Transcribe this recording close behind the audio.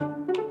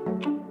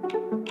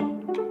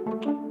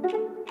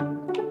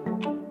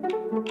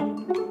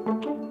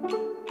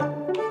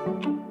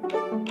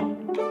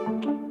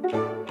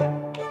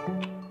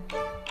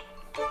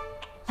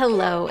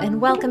Hello, and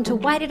welcome to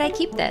Why Did I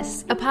Keep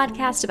This? A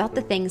podcast about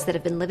the things that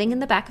have been living in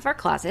the back of our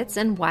closets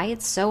and why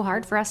it's so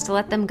hard for us to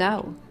let them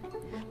go.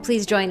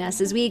 Please join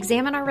us as we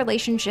examine our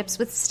relationships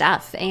with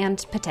stuff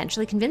and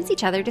potentially convince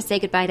each other to say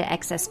goodbye to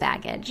excess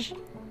baggage.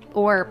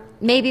 Or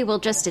maybe we'll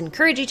just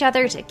encourage each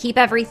other to keep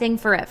everything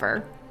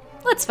forever.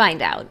 Let's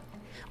find out.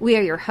 We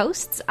are your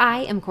hosts. I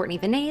am Courtney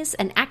Vinays,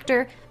 an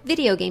actor,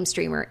 video game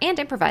streamer, and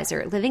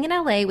improviser living in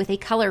LA with a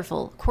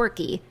colorful,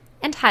 quirky,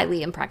 and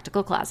highly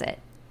impractical closet.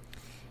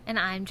 And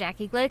I'm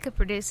Jackie Glick, a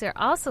producer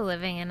also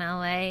living in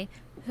LA,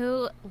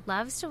 who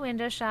loves to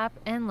window shop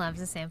and loves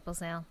a sample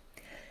sale.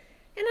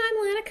 And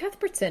I'm Lana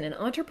Cuthbertson, an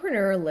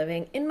entrepreneur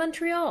living in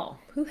Montreal,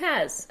 who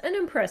has an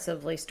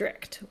impressively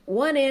strict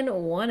one in,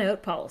 one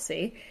out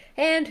policy,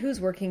 and who's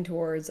working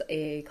towards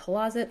a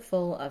closet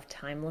full of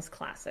timeless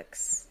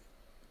classics.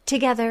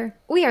 Together,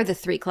 we are the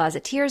three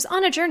closeteers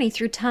on a journey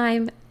through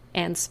time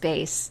and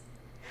space.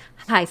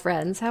 Hi,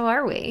 friends. How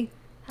are we?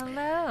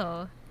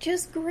 Hello.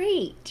 Just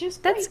great.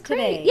 That's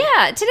today. Great.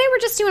 Yeah, today we're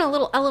just doing a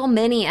little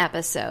mini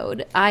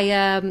episode.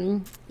 I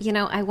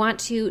want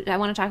to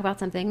talk about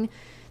something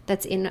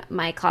that's in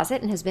my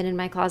closet and has been in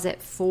my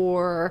closet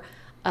for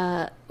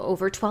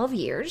over 12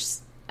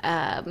 years.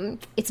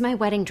 It's my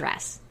wedding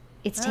dress.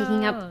 It's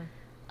taking up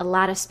a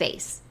lot of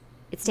space.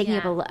 It's taking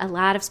up a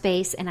lot of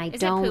space, and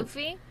Is it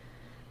poofy?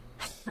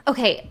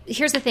 Okay,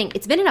 here's the thing.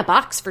 It's been in a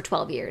box for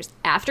 12 years.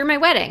 After my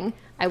wedding,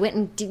 I went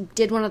and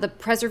did one of the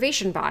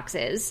preservation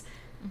boxes.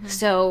 Mm-hmm.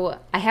 So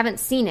I haven't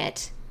seen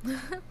it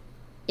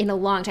in a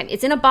long time.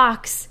 It's in a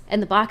box,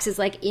 and the box is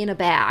like in a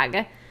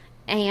bag.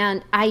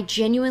 And I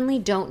genuinely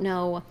don't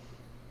know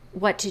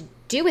what to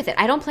do with it.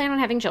 I don't plan on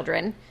having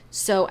children,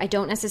 so I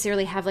don't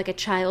necessarily have like a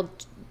child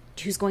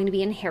who's going to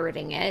be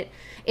inheriting it.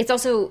 It's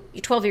also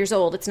 12 years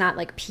old. It's not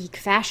like peak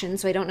fashion,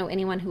 so I don't know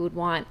anyone who would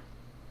want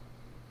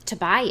to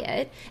buy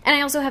it. And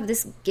I also have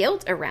this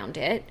guilt around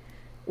it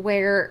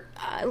where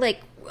how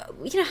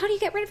do you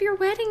get rid of your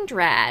wedding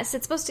dress?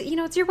 It's supposed to,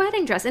 it's your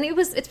wedding dress. And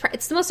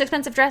it's the most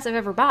expensive dress I've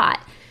ever bought.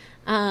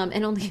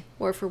 And only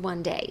wore for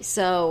one day.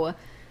 So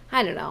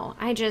I don't know.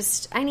 I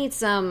need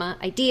some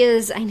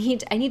ideas. I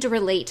need to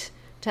relate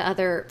to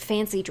other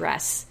fancy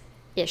dress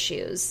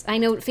issues. I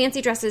know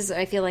fancy dresses,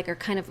 I feel like, are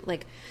kind of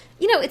like,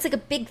 it's like a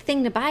big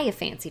thing to buy a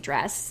fancy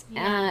dress.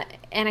 Yeah.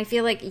 And I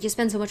feel like you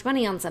spend so much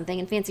money on something,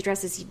 and fancy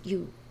dresses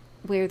you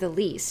wear the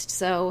least.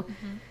 So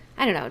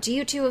I don't know. Do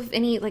you two have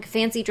any like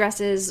fancy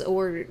dresses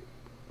or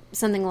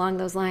something along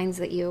those lines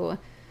that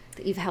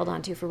you've held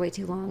on to for way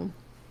too long?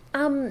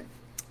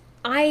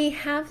 I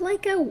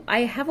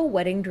have a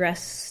wedding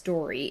dress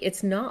story.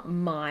 It's not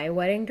my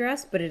wedding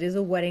dress, but it is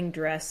a wedding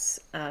dress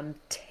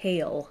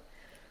tale,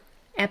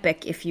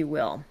 epic, if you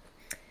will.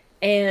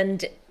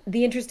 And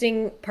the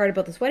interesting part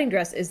about this wedding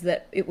dress is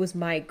that it was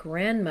my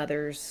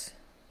grandmother's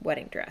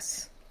wedding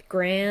dress.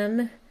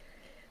 Gran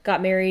got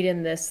married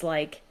in this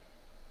like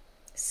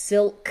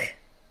silk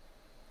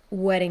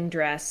wedding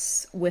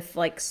dress with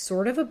like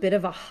sort of a bit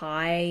of a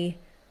high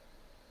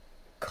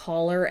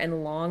collar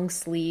and long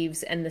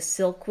sleeves, and the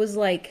silk was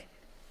like,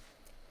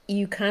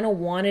 you kind of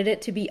wanted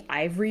it to be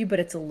ivory, but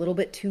it's a little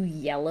bit too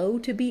yellow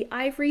to be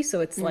ivory, so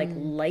it's like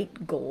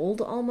light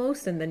gold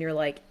almost, and then you're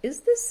like,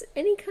 is this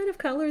any kind of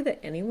color that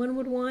anyone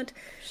would want?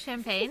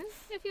 Champagne,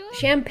 if you will.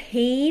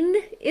 Champagne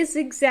is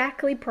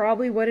exactly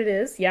probably what it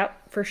is.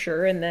 Yep, for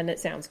sure. And then it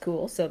sounds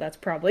cool, so that's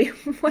probably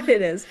what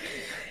it is.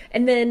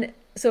 And then,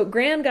 so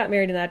Gran got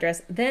married in that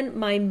dress. Then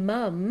my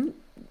mom,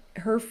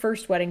 her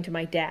first wedding to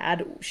my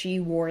dad, she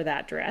wore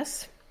that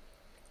dress.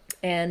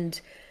 And,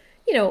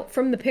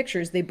 from the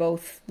pictures, they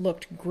both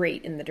looked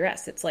great in the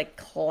dress. It's like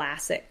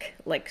classic,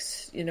 like,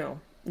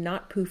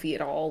 not poofy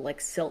at all, like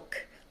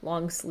silk,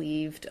 long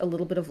sleeved, a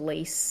little bit of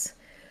lace.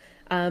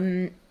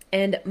 And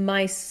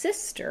my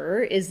sister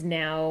is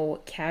now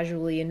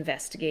casually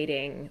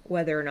investigating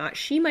whether or not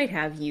she might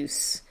have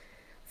use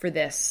for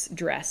this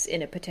dress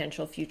in a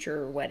potential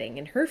future wedding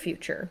in her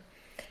future.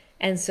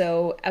 And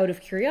so, out of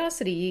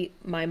curiosity,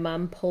 my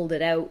mom pulled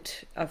it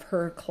out of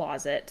her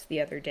closet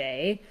the other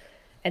day,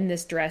 and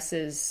this dress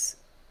is,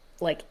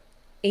 like,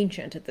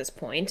 ancient at this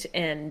point,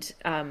 and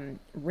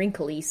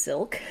wrinkly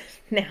silk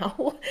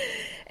now.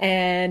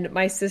 And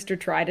my sister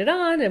tried it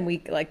on, and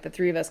we, like, the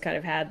three of us kind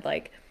of had,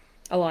 like,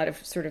 a lot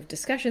of sort of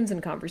discussions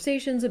and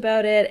conversations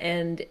about it,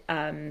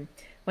 and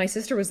my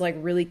sister was, like,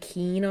 really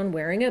keen on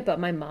wearing it, but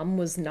my mom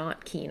was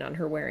not keen on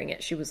her wearing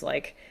it. She was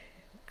like,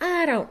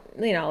 I don't,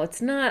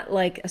 it's not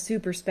like a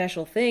super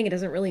special thing. It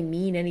doesn't really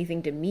mean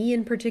anything to me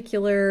in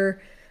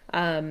particular.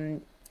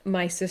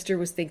 My sister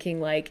was thinking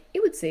like,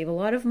 it would save a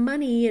lot of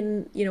money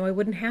and, I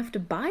wouldn't have to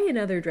buy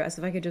another dress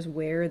if I could just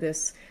wear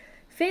this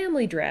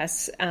family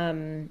dress,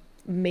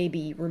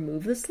 maybe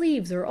remove the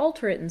sleeves or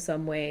alter it in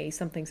some way,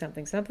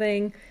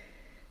 something.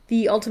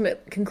 The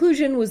ultimate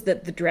conclusion was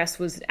that the dress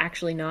was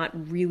actually not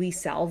really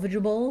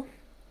salvageable.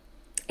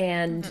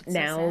 And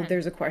now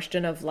there's a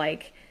question of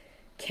like,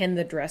 can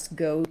the dress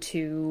go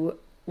to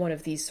one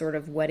of these sort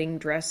of wedding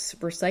dress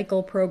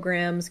recycle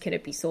programs? Can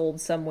it be sold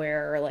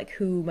somewhere? Or like,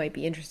 who might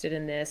be interested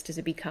in this? Does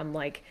it become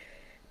like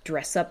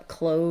dress up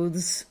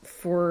clothes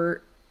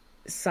for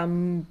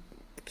some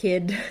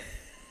kid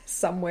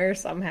somewhere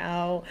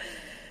somehow.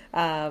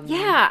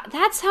 Yeah,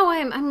 that's how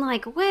I'm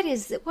like,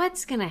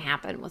 what's gonna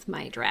happen with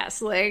my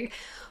dress? Like,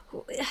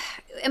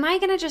 am I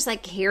gonna just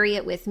like carry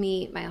it with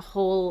me my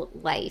whole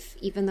life,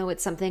 even though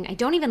it's something I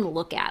don't even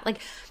look at? Like,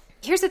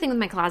 here's the thing with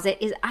my closet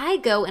is I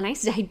go and I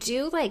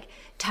do like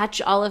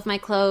touch all of my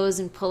clothes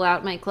and pull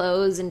out my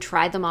clothes and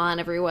try them on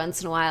every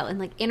once in a while and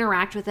like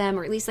interact with them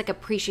or at least like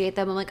appreciate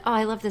them. I'm like, oh,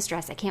 I love this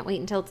dress. I can't wait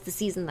until it's the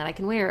season that I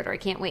can wear it, or I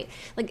can't wait.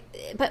 Like,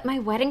 but my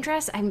wedding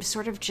dress, I'm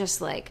sort of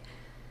just like,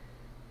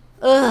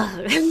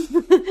 ugh.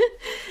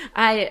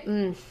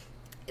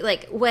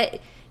 Like, what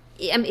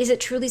is it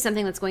truly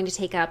something that's going to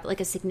take up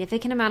like a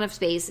significant amount of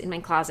space in my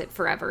closet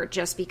forever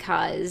just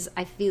because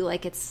I feel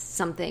like it's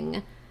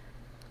something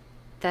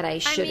that I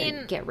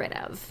shouldn't get rid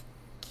of?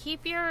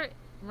 Keep your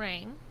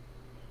ring.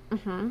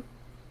 Mm-hmm.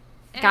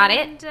 Got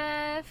it.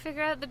 And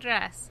figure out the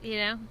dress, you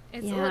know?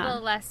 It's a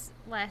little less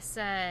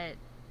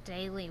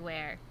daily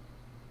wear.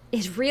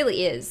 It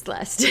really is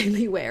less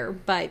daily wear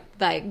by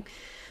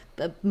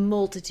a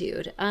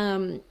multitude.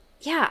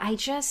 Yeah,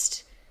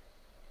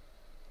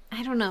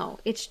 I don't know.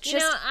 It's just, you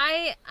know,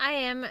 I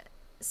am,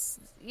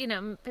 you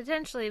know,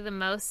 potentially the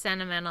most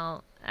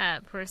sentimental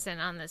person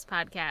on this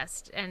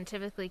podcast, and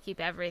typically keep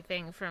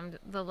everything from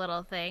the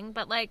little thing.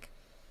 But like,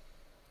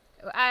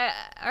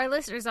 our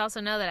listeners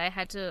also know that I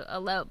had to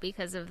elope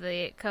because of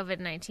the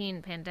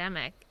COVID-19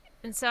 pandemic,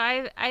 and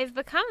so I've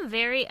become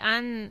very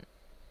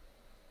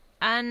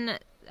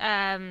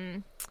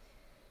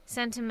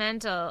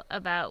sentimental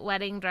about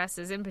wedding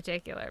dresses in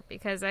particular,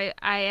 because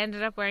I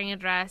ended up wearing a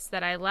dress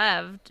that I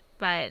loved,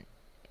 but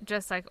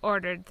just like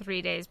ordered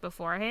 3 days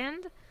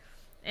beforehand.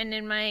 And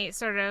in my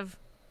sort of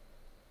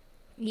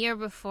year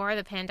before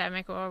the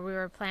pandemic, where we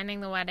were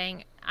planning the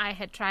wedding, I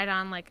had tried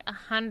on like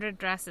 100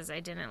 dresses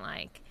I didn't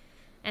like.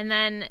 And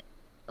then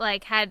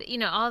like had, you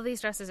know, all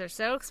these dresses are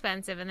so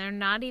expensive and they're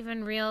not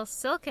even real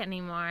silk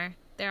anymore.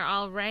 They're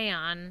all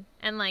rayon.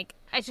 And like,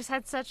 I just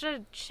had such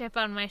a chip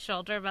on my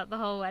shoulder about the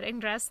whole wedding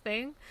dress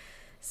thing.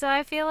 So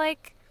I feel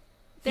like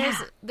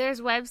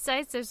there's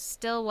websites. There's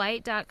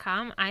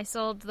stillwhite.com. I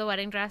sold the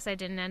wedding dress I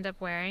didn't end up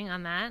wearing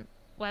on that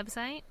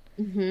website.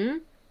 Mm-hmm.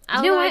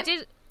 Although you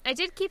know I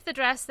did keep the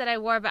dress that I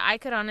wore, but I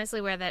could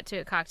honestly wear that to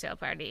a cocktail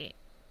party,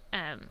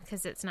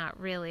 because it's not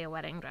really a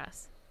wedding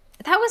dress.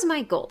 That was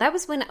my goal. That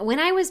was when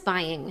I was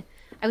buying.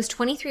 I was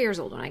 23 years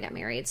old when I got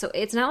married, so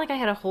it's not like I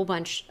had a whole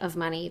bunch of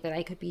money that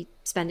I could be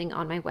spending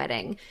on my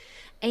wedding.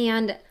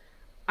 And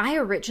I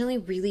originally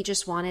really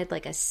just wanted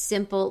like a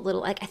simple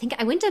little, like, I think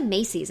I went to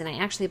Macy's and I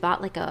actually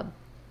bought like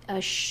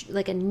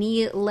a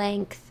knee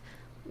length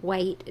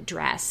white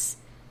dress,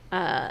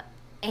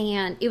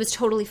 and it was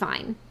totally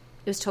fine.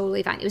 It was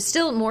totally fine. It was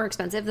still more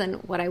expensive than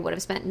what I would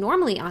have spent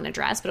normally on a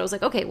dress, but I was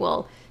like, okay,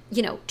 well,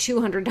 you know,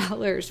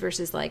 $200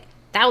 versus like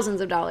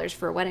thousands of dollars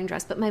for a wedding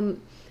dress. But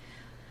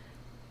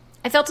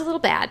I felt a little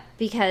bad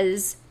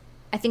because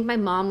I think my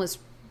mom was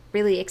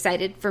really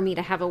excited for me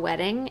to have a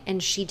wedding,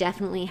 and she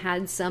definitely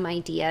had some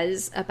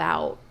ideas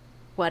about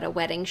what a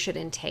wedding should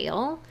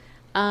entail.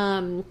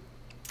 And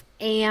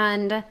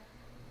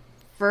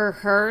for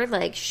her,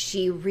 like,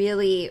 she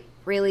really,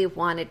 really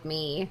wanted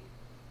me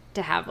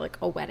to have like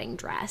a wedding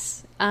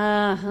dress.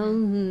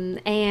 And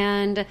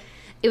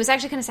it was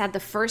actually kind of sad.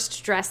 The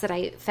first dress that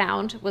I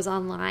found was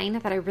online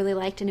that I really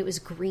liked, and it was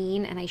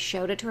green, and I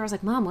showed it to her. I was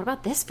like, Mom, what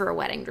about this for a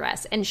wedding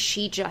dress? And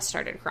she just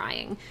started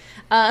crying.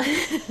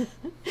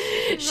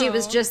 She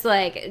was just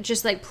like,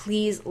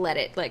 please let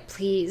it, like,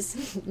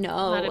 please,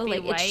 no. Let it be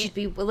like, white? It should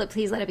be,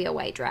 please let it be a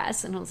white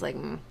dress. And I was like,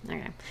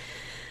 okay.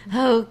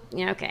 Oh,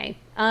 yeah, okay.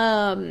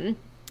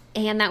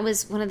 And that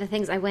was one of the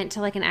things. I went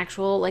to like an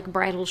actual like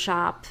bridal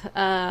shop,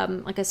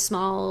 like a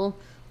small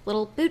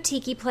little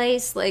boutique-y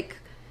place, like,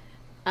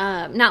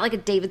 not like a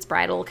David's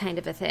Bridal kind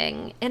of a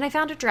thing. And I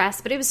found a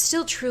dress, but it was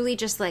still truly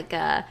just like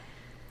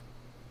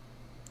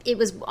it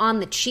was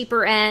on the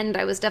cheaper end.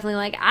 I was definitely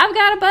like, I've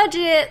got a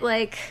budget.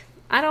 Like,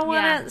 I don't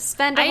want to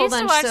spend a whole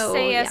bunch. I used to watch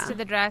Say Yes to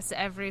the Dress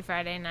every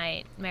Friday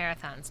night,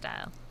 marathon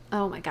style.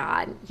 Oh my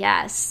God.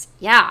 Yes.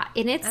 Yeah.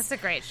 And that's a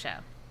great show.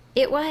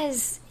 It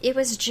was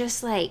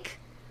just like,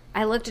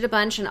 I looked at a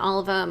bunch and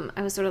all of them,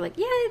 I was sort of like,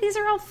 yeah, these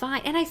are all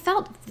fine. And I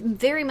felt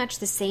very much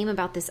the same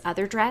about this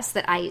other dress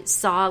that I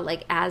saw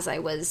like as I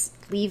was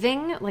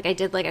leaving. Like I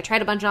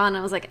tried a bunch on and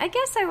I was like, I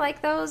guess I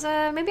like those.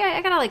 Maybe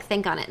I gotta like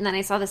think on it. And then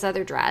I saw this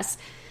other dress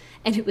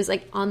and it was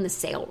like on the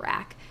sale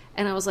rack.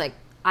 And I was like,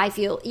 I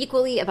feel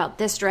equally about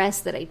this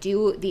dress that I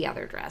do the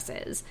other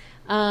dresses.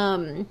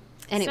 And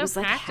so it was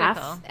like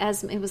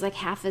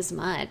half as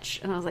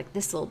much. And I was like,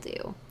 this will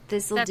do.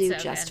 This will do so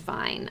just good.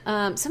 Fine.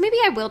 So maybe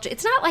I will.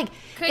 It's not like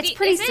it's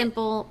pretty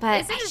simple,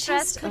 but is it a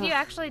dress? Could you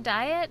actually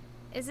dye it?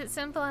 Is it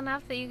simple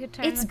enough that you could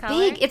turn the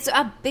color? It's big. It's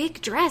a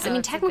big dress. I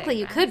mean, technically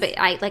you could, but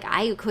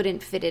I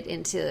couldn't fit it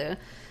into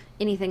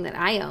anything that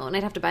I own.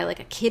 I'd have to buy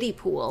like a kiddie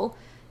pool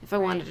if I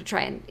wanted to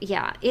try and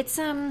it's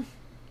I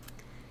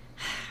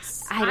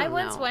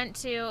once went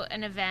to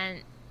an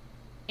event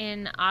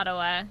in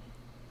Ottawa.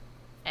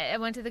 I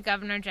went to the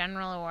Governor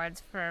General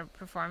Awards for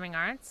Performing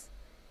Arts,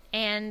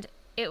 and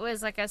it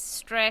was like a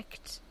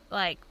strict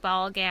like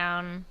ball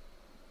gown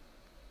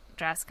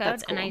dress code.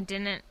 That's cool. And I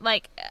didn't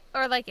like,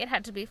 or like it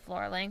had to be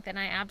floor length, and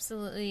I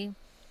absolutely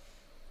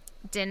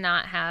did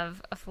not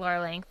have a floor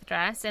length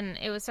dress, and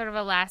it was sort of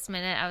a last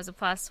minute, I was a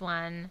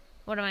 +1,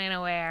 what am I going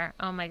to wear,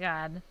 oh my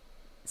god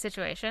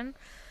situation.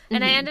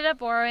 And I ended up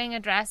borrowing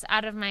a dress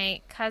out of my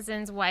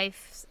cousin's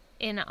wife's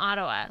in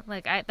Ottawa.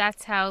 Like,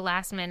 that's how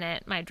last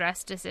minute my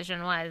dress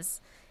decision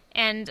was.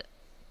 And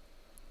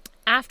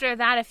after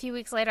that, a few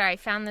weeks later, I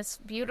found this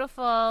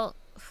beautiful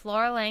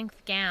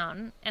floor-length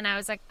gown, and I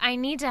was like, I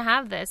need to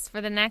have this for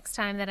the next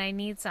time that I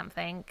need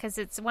something, because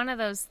it's one of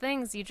those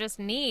things you just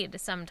need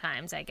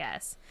sometimes, I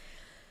guess.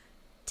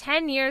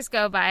 10 years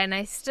go by, and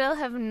I still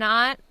have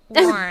not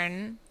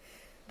worn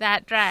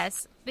that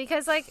dress,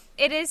 because, like,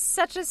 it is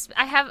such a...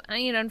 I have,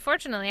 you know,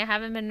 unfortunately, I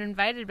haven't been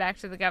invited back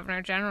to the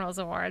Governor General's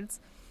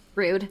Awards.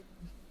 Rude.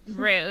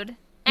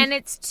 And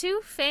it's too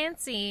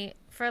fancy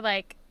for,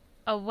 like,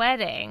 a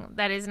wedding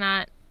that is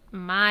not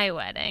my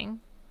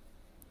wedding.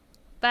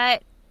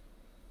 But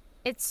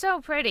it's so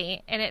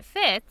pretty, and it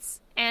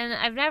fits, and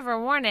I've never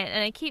worn it,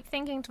 and I keep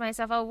thinking to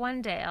myself, oh,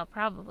 one day I'll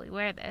probably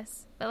wear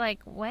this. But, like,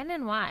 when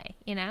and why,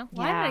 you know?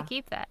 Why did I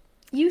keep that?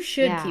 You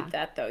should keep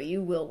that, though.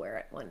 You will wear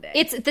it one day.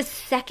 It's the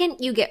second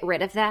you get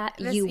rid of that,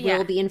 you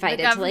will be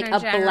invited to, like, a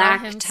General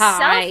black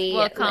tie.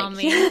 Will call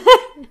me.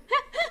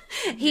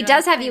 He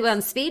does have you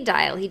on speed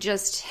dial. He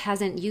just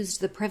hasn't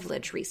used the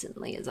privilege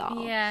recently, is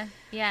all. Yeah.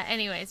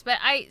 Anyways, but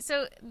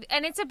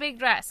and it's a big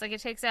dress. Like,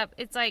 it takes up,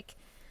 it's like,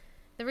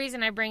 the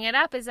reason I bring it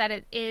up is that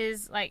it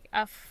is like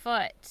a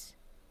foot.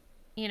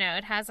 You know,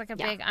 it has like a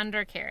big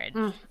undercarriage.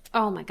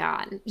 Oh my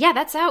god. Yeah,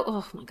 that's out.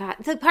 Oh my god.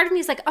 The part of me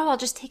is like, oh, I'll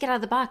just take it out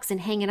of the box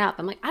and hang it up.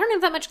 I'm like, I don't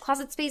have that much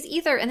closet space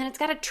either. And then it's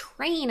got a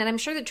train, and I'm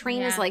sure the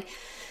train is like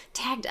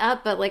tagged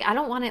up, but like I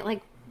don't want it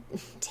like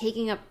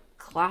taking up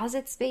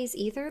closet space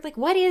either. Like,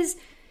 what is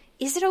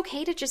it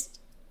okay to just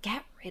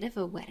get rid of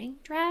a wedding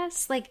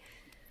dress? Like,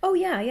 oh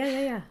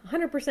yeah.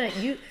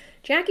 100%.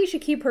 Jackie should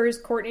keep hers.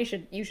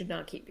 Courtney you should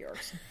not keep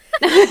yours.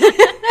 When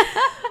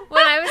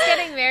I was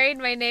getting married,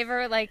 my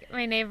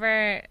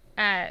neighbor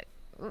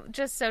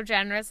just so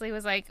generously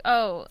was like,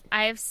 oh,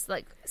 I have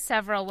like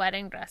several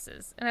wedding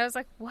dresses. And I was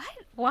like, what?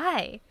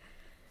 Why?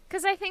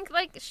 Because I think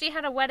like she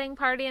had a wedding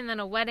party and then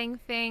a wedding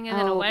thing and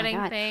then a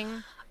wedding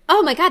thing.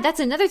 Oh my god, that's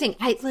another thing.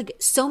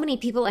 So many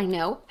people I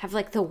know have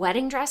like the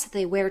wedding dress that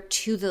they wear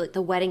to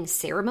the wedding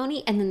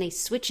ceremony, and then they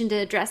switch into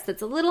a dress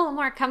that's a little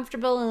more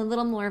comfortable and a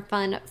little more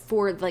fun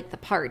for like the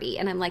party.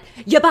 And I'm like,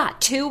 you bought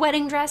 2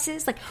 wedding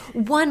dresses? Like,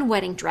 one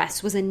wedding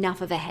dress was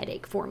enough of a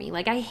headache for me.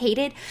 Like, I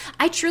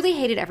truly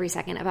hated every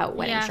second about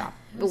wedding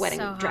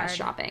dress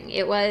shopping.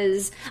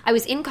 I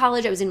was in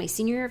college, I was in my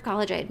senior year of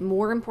college, I had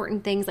more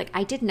important things. Like,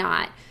 I did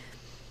not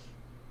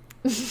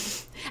I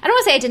don't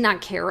want to say I did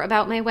not care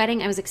about my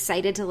wedding. I was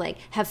excited to like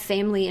have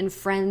family and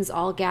friends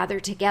all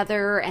gather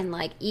together and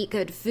like eat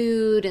good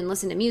food and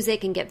listen to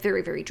music and get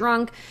very, very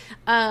drunk.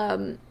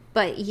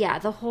 But yeah,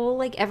 the whole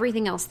like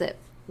everything else that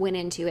went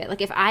into it.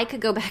 Like, if I could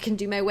go back and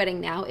do my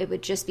wedding now, it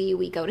would just be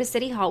we go to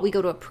City Hall, we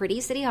go to a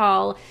pretty City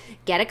Hall,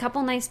 get a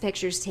couple nice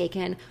pictures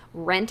taken,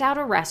 rent out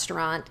a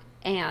restaurant,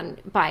 and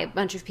buy a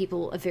bunch of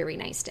people a very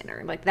nice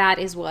dinner. Like,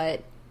 that's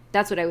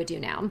what I would do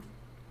now.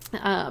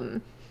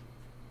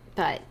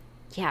 But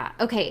yeah.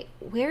 Okay.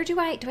 Where do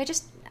I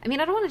just, I mean,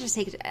 I don't want to just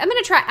take it. I'm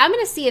going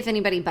to see if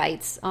anybody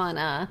bites on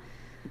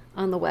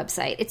the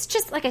website. It's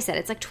just, like I said,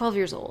 it's like 12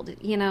 years old,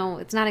 you know,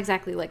 it's not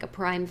exactly like a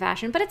prime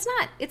fashion, but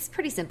it's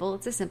pretty simple.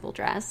 It's a simple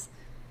dress.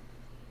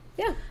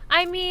 Yeah.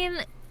 I mean,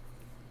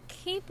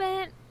 keep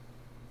it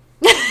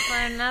for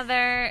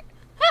another.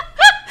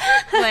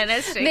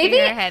 Glenna's shaking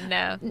her head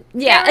no.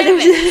 Yeah.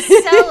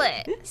 Sell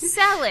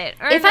it.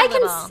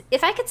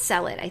 If I could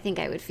sell it, I think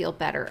I would feel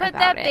better about it. Put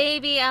that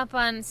baby up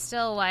on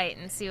Still White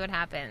and see what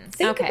happens.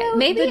 Think about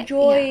maybe the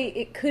joy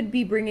it could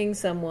be bringing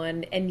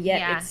someone, and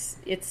yet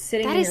it's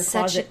sitting in your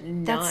closet.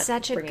 That's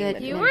such a good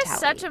mentality. You were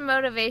such a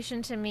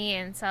motivation to me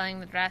in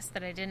selling the dress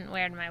that I didn't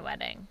wear to my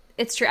wedding.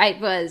 It's true. I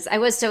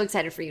was so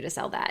excited for you to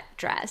sell that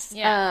dress.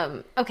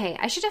 Yeah. Okay.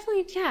 I should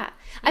definitely. Yeah.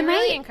 You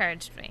really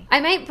encouraged me. I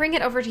might bring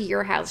it over to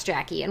your house,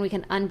 Jackie, and we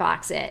can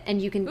unbox it.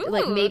 And you can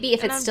like maybe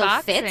if it still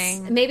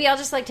fits, maybe I'll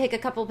just like take a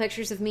couple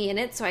pictures of me in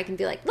it, so I can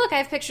be like, look, I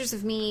have pictures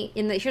of me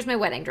here's my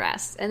wedding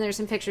dress, and there's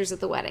some pictures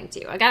of the wedding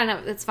too. I gotta know.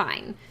 It's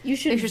fine. You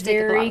should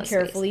very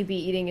carefully be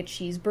eating a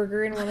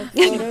cheeseburger in one of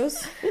the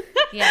photos.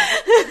 Yeah.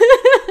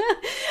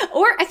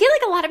 Or I feel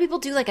like a lot of people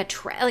do like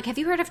like, have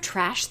you heard of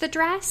Trash the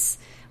Dress?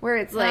 Where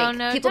it's like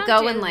people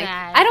go and like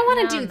that. I don't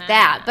want to do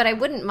that, but I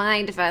wouldn't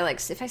mind if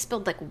I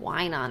spilled like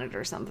wine on it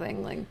or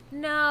something. Like,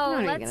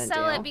 no, let's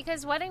sell it,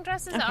 because wedding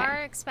dresses are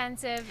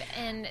expensive,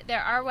 and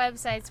there are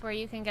websites where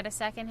you can get a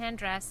secondhand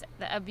dress,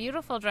 a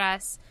beautiful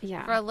dress,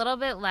 for a little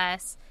bit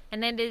less.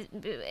 And then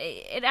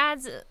it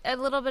adds a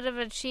little bit of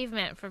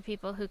achievement for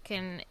people who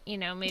can, you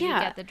know, maybe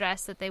get the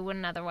dress that they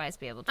wouldn't otherwise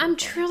be able to. I'm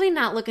truly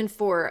not looking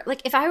for,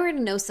 like, if I were to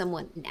know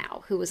someone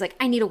now who was like,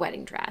 I need a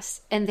wedding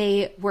dress, and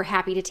they were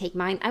happy to take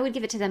mine, I would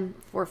give it to them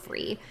for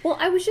free. Well,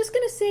 I was just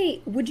going to say,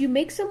 would you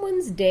make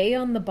someone's day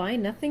on the Buy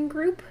Nothing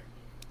group?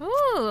 Ooh.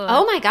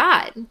 Oh my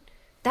God.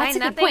 That's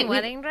Buy a good point. nothing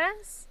wedding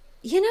dress?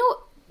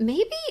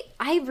 Maybe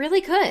I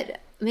really could.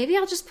 Maybe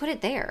I'll just put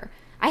it there.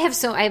 I have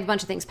a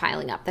bunch of things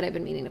piling up that I've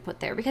been meaning to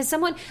put there because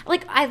someone,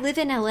 like, I live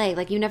in LA,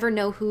 like, you never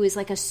know who is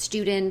like a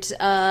student,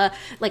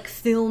 like,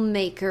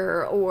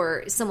 filmmaker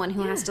or someone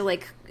who has to,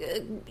 like,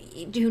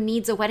 who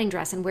needs a wedding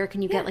dress, and where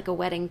can you get like a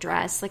wedding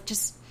dress? Like,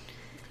 just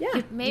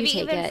Maybe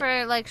take even it.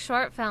 for like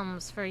short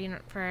films for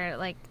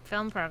like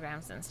film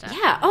programs and stuff.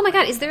 Yeah. Oh my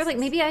God. Is there, like,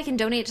 maybe I can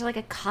donate to like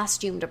a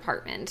costume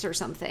department or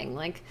something?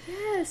 Like,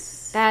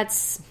 Yes.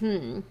 that's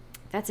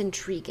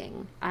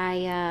intriguing.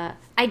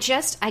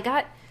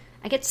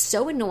 I get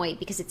so annoyed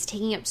because it's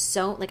taking up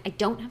so, like, I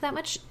don't have that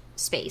much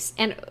space,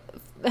 and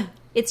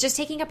it's just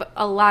taking up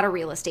a lot of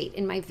real estate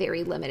in my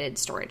very limited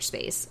storage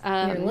space.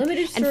 Your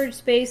limited storage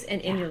space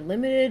and in your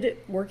limited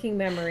working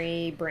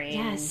memory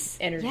brain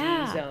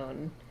energy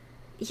zone.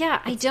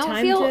 Yeah, I don't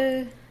time feel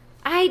to-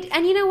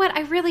 and you know what?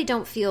 I really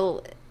don't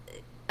feel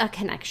a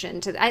connection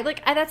to that.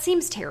 That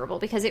seems terrible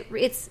because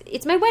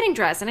it's my wedding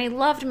dress, and I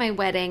loved my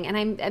wedding, and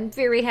I'm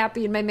very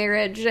happy in my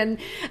marriage, and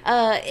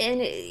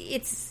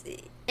it's.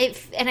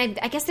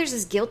 I guess there's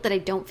this guilt that I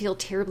don't feel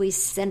terribly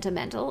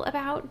sentimental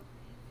about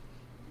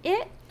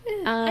it.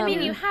 I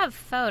mean, you have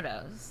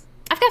photos.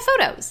 I've got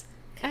photos.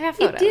 I have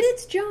It photos. did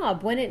its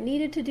job when it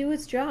needed to do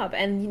its job,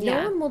 and no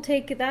Yeah. one will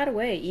take that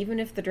away, even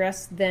if the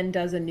dress then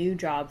does a new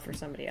job for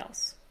somebody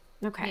else.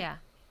 Okay. Yeah.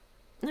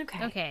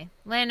 Okay. Okay.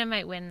 Lana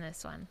might win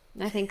this one.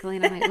 I think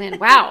Elena might win.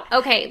 Wow.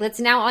 Okay.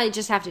 I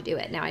just have to do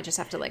it. Now I just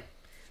have to, like,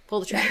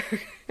 pull the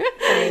trigger.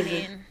 I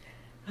mean,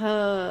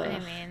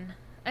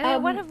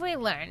 what have we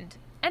learned?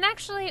 And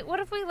actually, what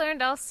have we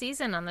learned all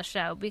season on the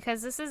show?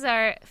 Because this is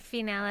our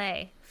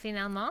finale.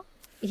 Finalement?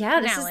 Yeah,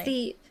 this Finale.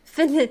 is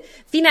the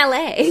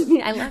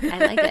finale. I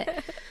like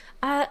it.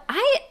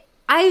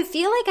 I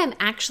feel like I'm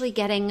actually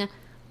getting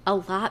a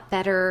lot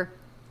better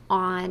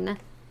on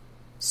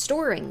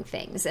storing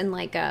things and,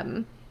 like,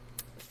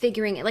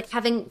 figuring it, like,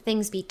 having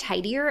things be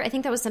tidier. I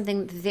think that was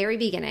something the very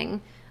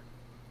beginning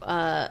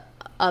of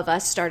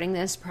us starting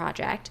this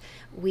project.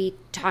 We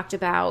talked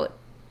about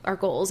our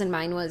goals, and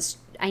mine was,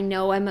 I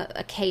know I'm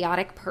a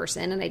chaotic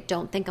person, and I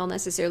don't think I'll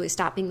necessarily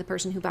stop being the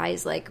person who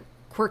buys, like,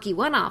 quirky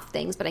one-off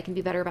things, but I can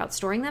be better about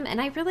storing them.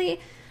 And I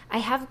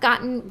have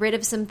gotten rid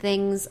of some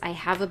things. I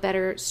have a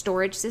better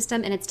storage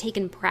system, and it's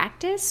taken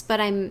practice,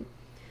 but I'm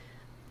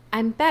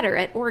better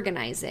at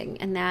organizing,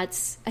 and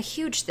that's a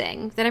huge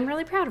thing that I'm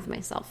really proud of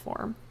myself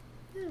for.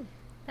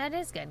 That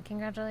is good.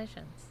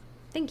 Congratulations.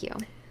 Thank you.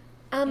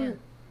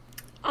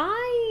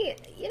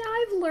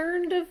 I've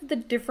learned of the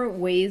different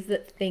ways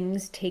that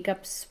things take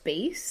up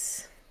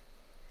space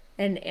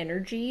and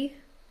energy,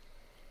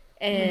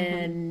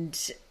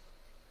 and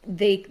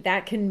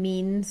that can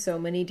mean so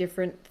many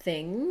different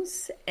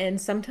things, and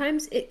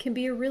sometimes it can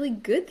be a really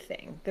good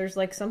thing. There's,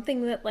 like,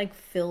 something that, like,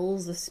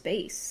 fills a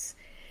space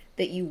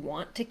that you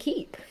want to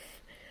keep.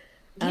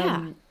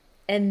 Yeah.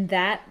 And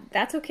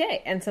that's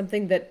okay. And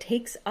something that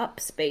takes up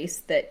space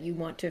that you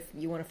want to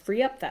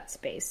free up that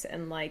space.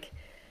 And, like,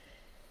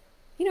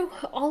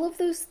 all of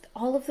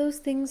those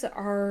things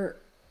are,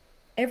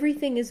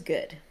 everything is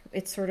good.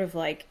 It's sort of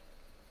like,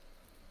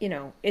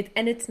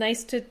 it's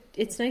nice to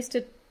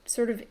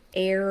sort of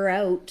air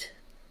out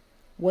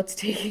what's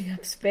taking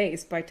up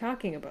space by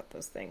talking about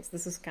those things.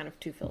 This is kind of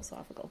too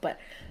philosophical, but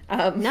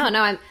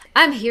No,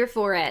 I'm here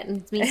for it.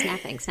 It's me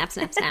snapping, snap,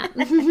 snap, snap.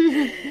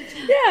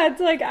 yeah, it's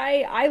like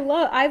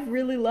I've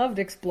really loved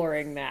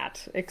exploring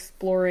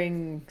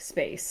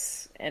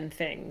space and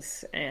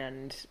things,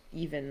 and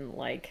even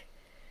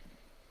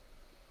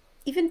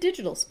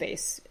digital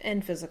space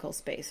and physical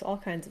space, all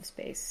kinds of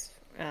space.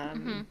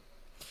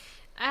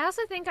 I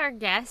also think our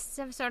guests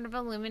have sort of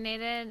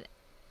illuminated,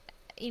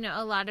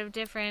 a lot of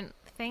different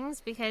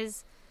things,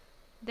 because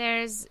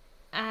there's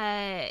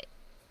the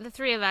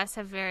three of us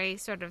have very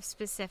sort of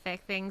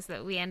specific things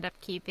that we end up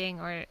keeping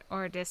or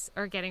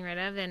getting rid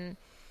of, and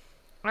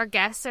our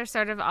guests are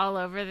sort of all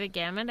over the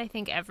gamut. I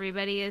think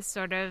everybody is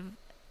sort of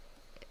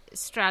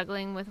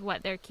struggling with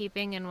what they're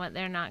keeping and what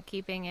they're not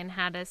keeping, and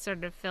how to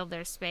sort of fill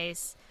their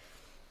space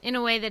in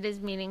a way that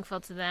is meaningful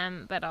to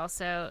them, but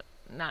also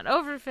not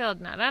overfilled,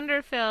 not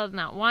underfilled,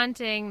 not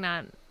wanting,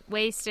 not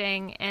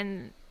wasting,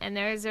 and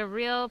there's a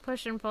real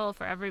push and pull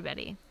for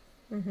everybody.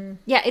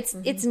 Yeah,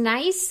 it's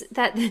nice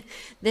that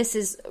this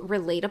is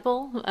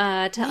relatable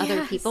to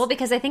other people,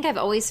 because I think I've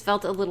always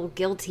felt a little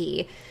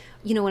guilty,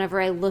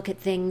 whenever I look at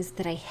things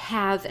that I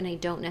have and I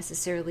don't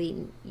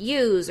necessarily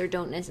use or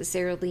don't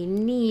necessarily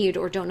need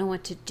or don't know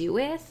what to do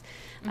with.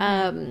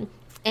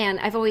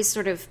 And I've always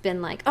sort of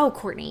been like, oh,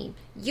 Courtney,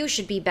 you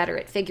should be better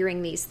at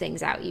figuring these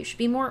things out. You should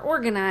be more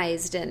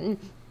organized, and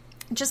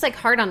just, like,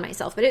 hard on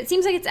myself. But it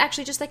seems like it's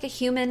actually just, like, a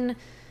human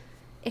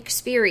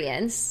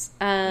experience.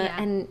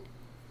 And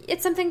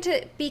it's something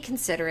to be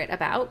considerate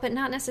about, but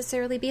not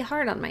necessarily be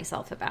hard on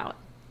myself about.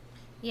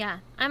 Yeah.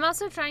 I'm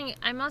also trying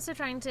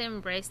to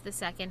embrace the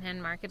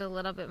secondhand market a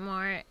little bit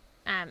more.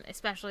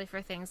 especially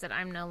for things that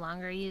I'm no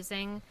longer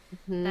using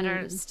that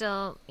are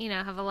still,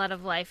 have a lot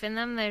of life in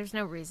them. There's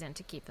no reason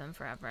to keep them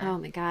forever. Oh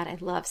my God, I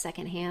love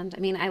secondhand. I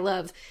mean, I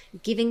love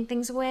giving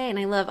things away, and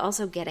I love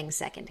also getting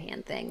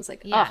secondhand things.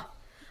 Like, Yeah.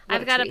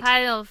 I've got treat. a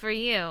pile for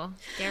you.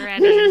 Get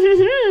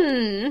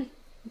ready.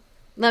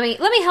 Let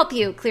me help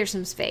you clear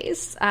some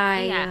space.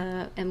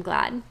 I am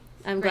glad.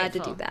 I'm glad to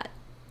do that.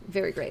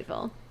 Very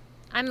grateful.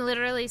 I'm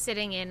literally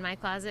sitting in my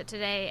closet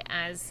today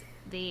as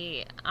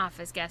the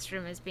office guest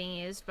room is being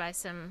used by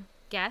some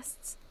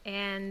guests,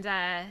 and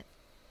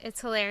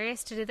it's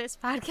hilarious to do this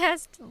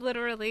podcast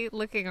literally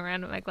looking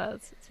around at my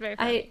clothes. It's very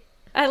fun.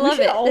 I love we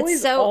should it.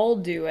 always all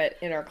do it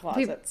in our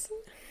closets.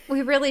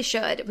 We really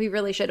should. We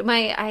really should.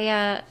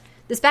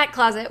 This back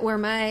closet where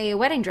my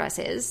wedding dress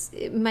is,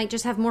 it might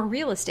just have more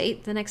real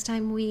estate the next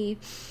time we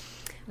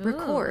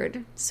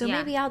record. So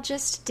maybe I'll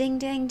just ding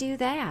dang do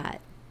that.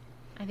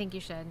 I think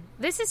you should.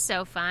 This is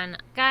so fun.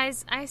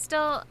 Guys, I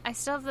still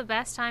have the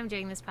best time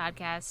doing this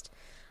podcast.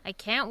 I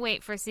can't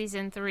wait for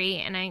season 3,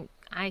 and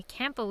I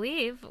can't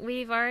believe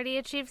we've already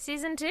achieved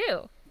season 2.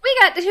 We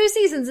got 2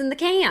 seasons in the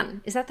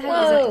can. Is that the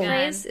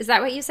phrase? Is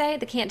that what you say?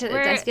 The can.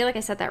 I feel like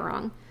I said that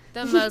wrong.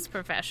 The most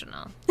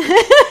professional.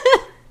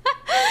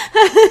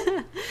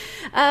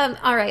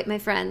 All right, my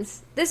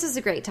friends. This was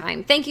a great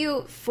time. Thank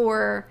you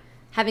for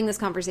having this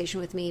conversation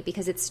with me,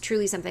 because it's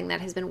truly something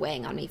that has been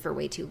weighing on me for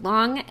way too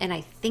long, and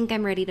I think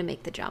I'm ready to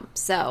make the jump.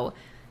 So,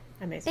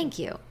 amazing. Thank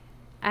you.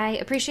 I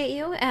appreciate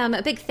you.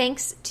 A big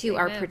thanks to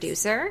our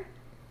producer,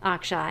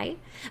 Akshay.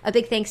 A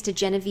big thanks to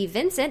Genevieve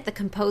Vincent, the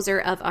composer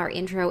of our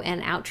intro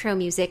and outro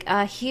music.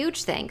 A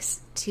huge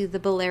thanks to the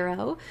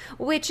Bolero,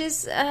 which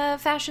is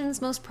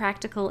fashion's most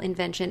practical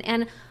invention.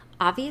 And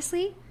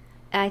obviously,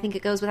 I think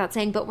it goes without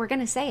saying, but we're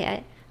going to say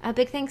it. A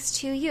big thanks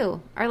to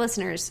you, our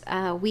listeners.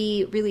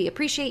 We really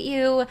appreciate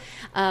you.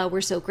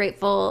 We're so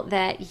grateful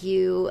that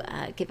you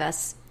give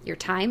us your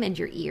time and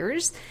your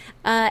ears.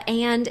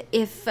 And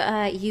if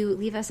you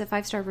leave us a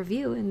 5-star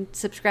review and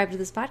subscribe to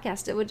this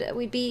podcast,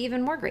 we'd be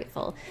even more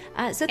grateful.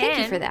 So thank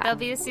you for that. There'll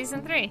be a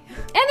season 3. And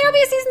there'll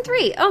be a season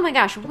 3. Oh my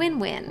gosh,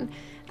 win-win.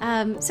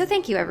 So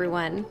thank you,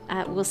 everyone.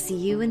 We'll see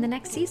you in the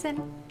next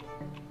season.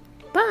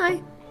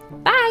 Bye.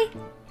 Bye.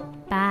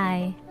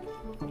 Bye.